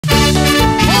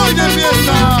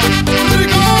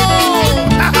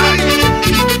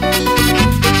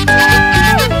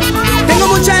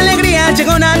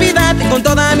Con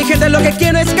toda mi gente lo que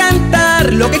quiero es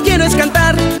cantar, lo que quiero es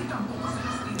cantar.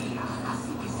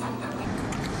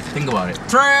 Think about it.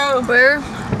 We're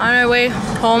on our way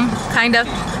home, kind of.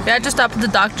 We had to stop at the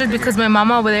doctor because my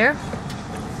mama over there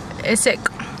is sick.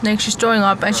 Like she's throwing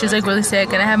up and she's like really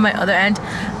sick. And I have my other aunt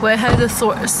where I had a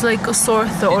sore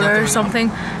throat or something.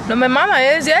 No, my mama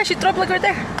is. Yeah, she threw up like right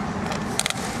there.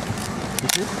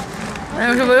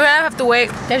 And we're gonna have to wait.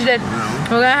 Yeah, she did.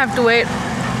 We're gonna have to wait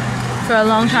for a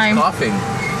long time. She's coughing.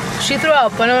 She threw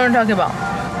up. I know what I'm talking about.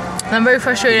 I'm very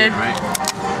frustrated. Right.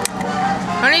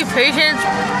 I need patience.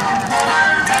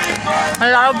 A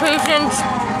lot of patience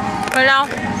right now.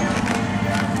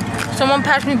 Someone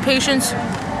pass me patience.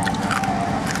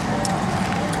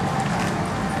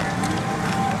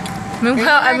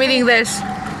 Meanwhile, I'm eating this.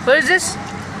 What is this?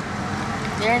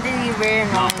 Yeah, I think you're very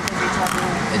annoying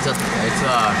because you're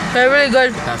talking. They're really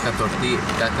good.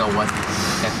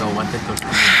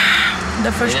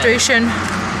 The frustration.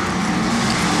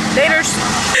 Laters.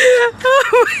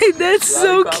 Oh my, that's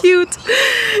so cute.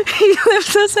 He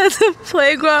left us at the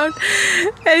playground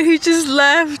and he just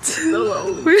left.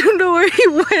 We don't know where he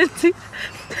went.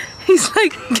 He's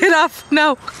like, get off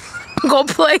now. Go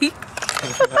play.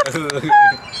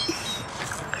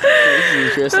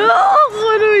 Oh,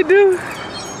 what do we do?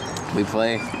 We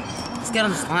play. Let's get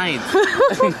on the slide.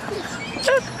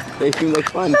 They seem like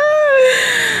fun.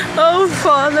 Oh,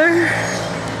 Father.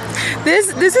 This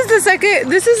is the second.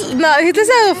 This is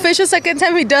the official second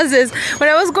time he does this. When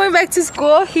I was going back to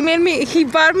school, he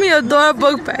bought me a Dora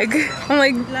book bag. I'm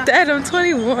like, Dad, I'm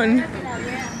 21.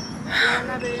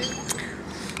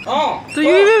 Oh. Do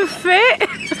you even fit?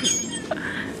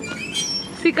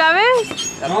 ¿Sí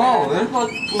cabes? No,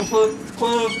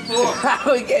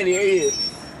 we can't hear you.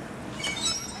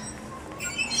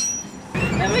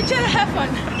 Let me try to have fun.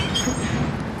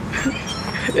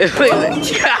 Oh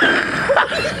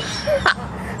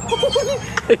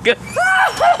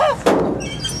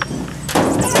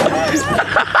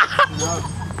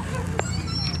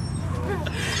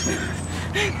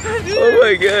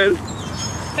my god.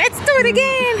 Let's do it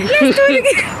again. Let's do it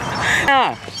again.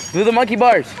 Yeah, do the monkey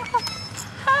bars.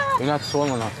 They're not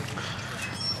swollen enough.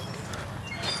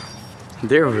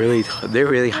 They're really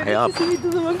high up. Do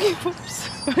the monkey bars.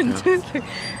 1, 2, 3.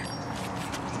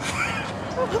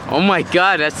 Oh my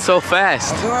god, that's so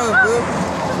fast.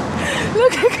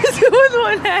 Look, I can do it with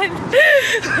one hand.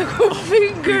 Like a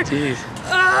finger. Jeez.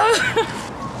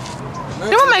 You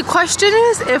know what my question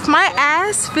is? If my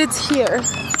ass fits here,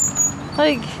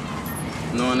 like,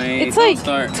 No, Nate, it's like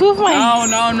start. two of my.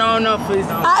 No, please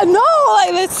don't. No,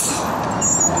 like let's.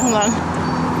 Hold on.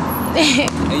 Hey,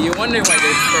 you wonder why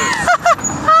this first.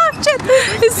 Shit,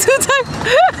 it's too tight.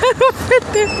 I don't fit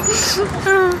there.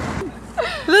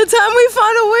 The time we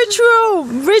found a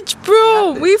witch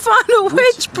broom. We found a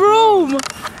witch broom.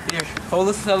 Here, hold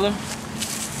this fella.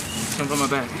 Jump on my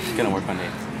back. It's gonna work on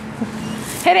it.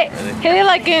 Hit it. Hit it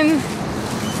like in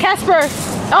Casper.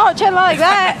 Oh, chill like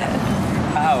that.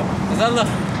 Ow. Zella,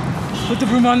 put the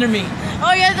broom under me.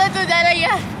 Oh, yeah, don't do that,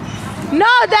 yeah. No,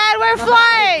 Dad, we're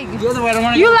flying. The other way, I don't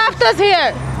want to You left us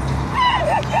here.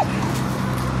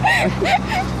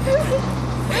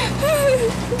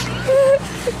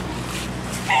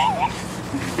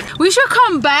 We should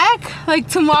come back like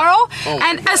tomorrow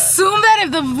and assume that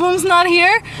if the room's not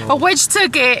here, a witch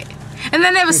took it. And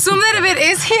then assume that if it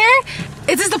is here,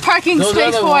 it is the parking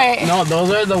space for it. No,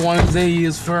 those are the ones they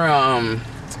use for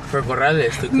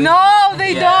corrales. No,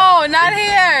 they don't. Not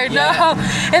here. No.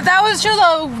 If that was true,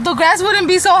 the grass wouldn't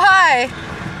be so high.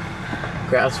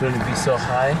 Grass wouldn't be so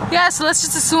high. Yeah, so let's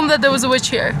just assume that there was a witch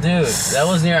here. Dude, that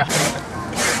was near.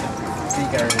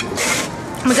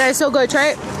 Oh my god, it's so good. Try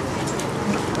it.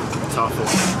 It's awful.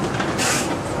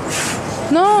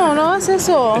 No, no es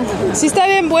eso. Sí está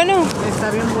bien bueno.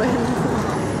 Está bien bueno.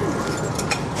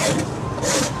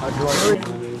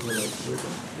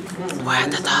 We're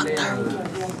at the doctor.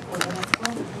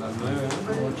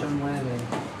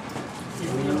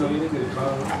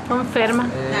 Enferma.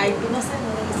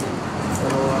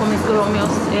 Con mis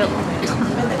gromios.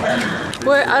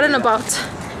 We're out and about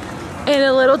in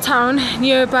a little town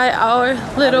nearby our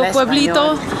little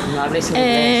pueblito,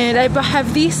 and I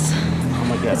have these.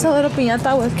 It's a little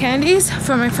piñata with candies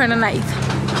for my friend and I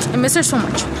miss her so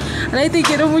much, and I te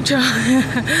quiero mucho.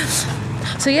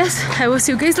 So yes, I will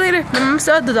see you guys later. My mom's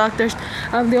still at the doctor's.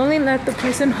 They only let the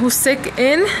person who's sick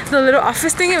in the little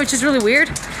office thingy, which is really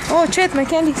weird. Oh shit, my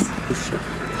candies. It's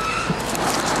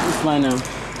mine now.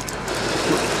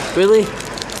 Really?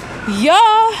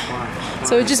 Yeah.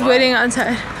 So we're just waiting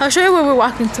outside. I'll show you where we're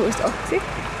walking towards though. See?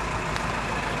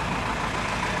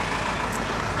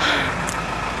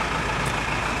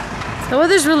 The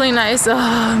weather's really nice. Oh,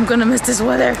 I'm gonna miss this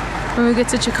weather when we get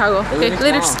to Chicago. Okay,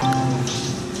 later.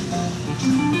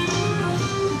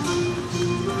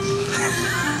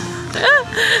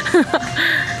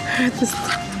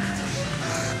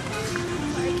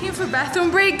 I came for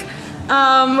bathroom break.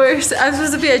 I'm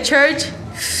supposed to be at church.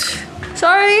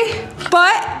 Sorry,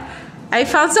 but I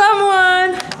found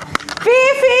someone.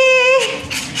 Fifi!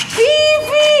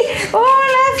 Fifi!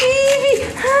 Hola, Fifi!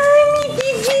 Hi, mi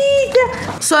Fifita!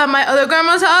 So at my other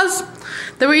grandma's house,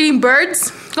 they were eating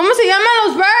birds. ¿Cómo se llaman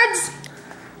los birds?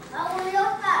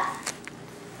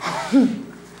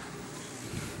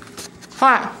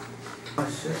 Hold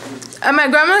at my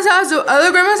grandma's house, the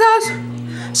other grandma's house,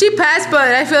 she passed,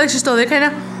 but I feel like she's still there, kind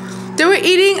of. They were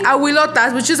eating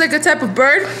ahuilotas, which is like a type of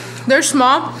bird. They're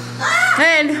small.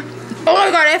 And, oh my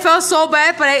god, I felt so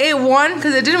bad, but I ate one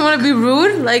because I didn't want to be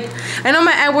rude. Like, I know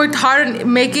my aunt worked hard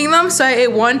on making them, so I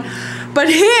ate one. But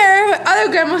here, my other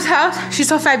grandma's house, she's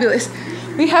so fabulous.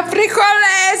 We have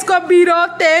frijoles con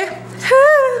virote.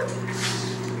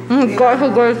 Oh god, so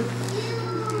good.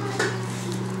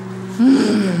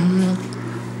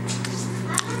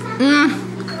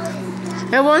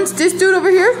 Everyone's this dude over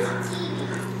here.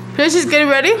 She's getting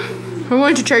ready. We're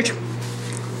going to church.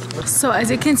 So as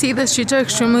you can see, the streets are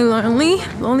extremely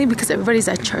lonely because everybody's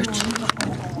at church.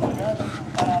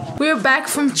 We're back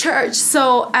from church.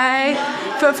 So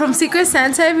from Secret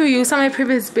Santa, if you saw my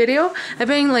previous video, I've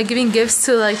been like giving gifts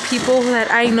to like people that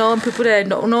I know and people that I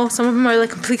don't know. Some of them are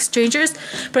like complete strangers,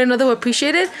 but I know they'll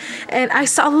appreciate it. And I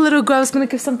saw the little girl I was gonna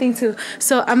give something to.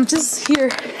 So I'm just here.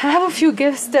 I have a few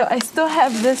gifts still. I still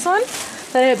have this one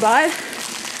that I bought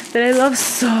that I love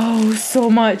so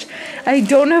much. I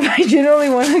don't know if I generally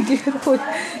want to give it away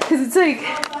because it's like,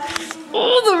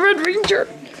 oh, the Red Ranger.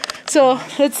 So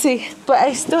let's see, but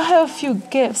I still have a few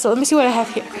gifts. So let me see what I have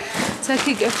here. So I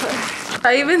could give her.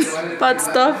 I even bought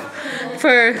stuff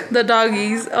for the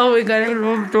doggies. Oh my god, I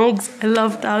love dogs. I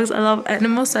love dogs. I love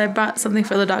animals. So I bought something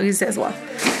for the doggies as well.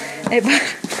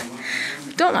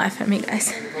 Don't laugh at me,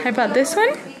 guys. I bought this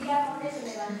one,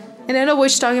 and I know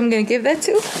which dog I'm gonna give that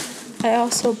to. I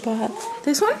also bought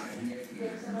this one.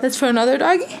 That's for another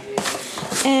doggy.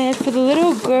 And for the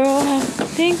little girl, I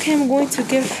think I'm going to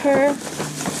give her.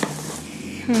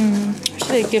 What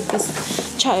should I give this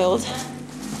child?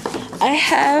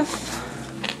 I'm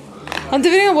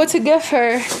debating on what to give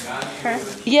her.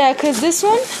 Yeah, because this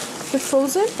one, the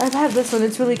Frozen, I've had this one.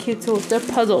 It's really cute too. They're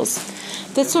puzzles.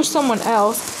 That's for someone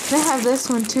else. And I have this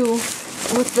one too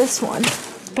with this one.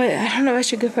 But I don't know if I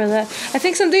should give her that. I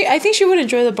think she would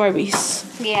enjoy the Barbies.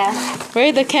 Yeah.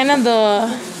 Right? The Ken and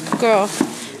the girl.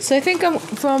 So I think I'm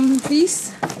from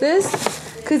this.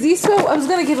 Because these two I was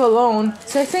going to give alone.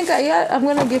 So I think I'm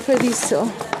going to give her these two.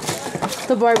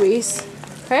 The Barbies.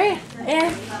 Right?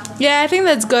 Yeah, I think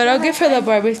that's good. I'll give her the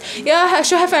Barbies. Yeah,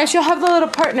 she'll have the little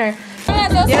partner. Ya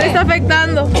le está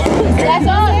afectando.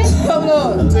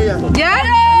 ¿Ya?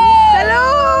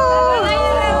 ¡Salud!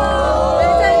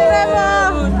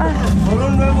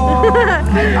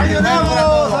 ¡Año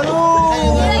nuevo! ¡Salud!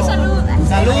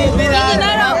 ¡Salud, vida!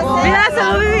 ¡Vida,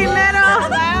 salud y dinero!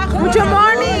 ¡Mucho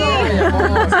money!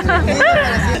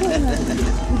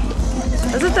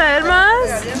 ¿Vas a traer más?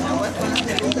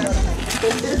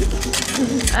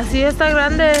 Así está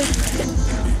grande.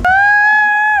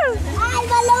 ¡Ay,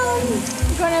 balón!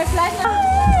 Con el flash.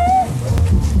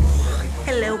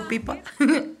 Hello, people.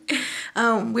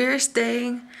 We're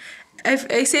staying.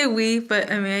 I say we,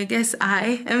 but I mean, I guess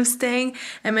I am staying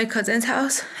at my cousin's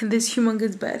house in this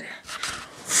humongous bed.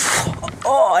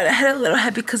 Oh, and I had a little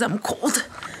head because I'm cold.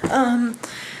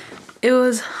 It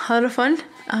was a lot of fun.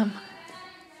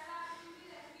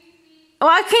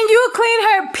 Why can't you clean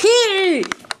her pee?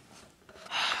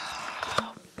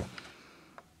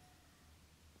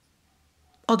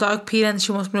 Oh, dog peed and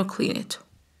she wants me to clean it.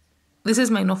 This is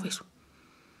my no face.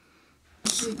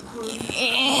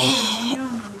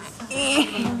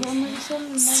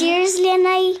 Seriously,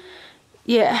 Anai?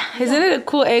 Yeah, isn't it a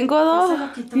cool angle though?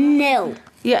 No.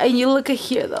 Yeah, and you look at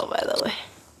here though, by the way.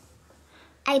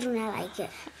 I do not like it.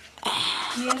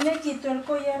 ¿Quién le quitó el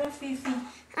collar a Fifi?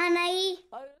 Anaí.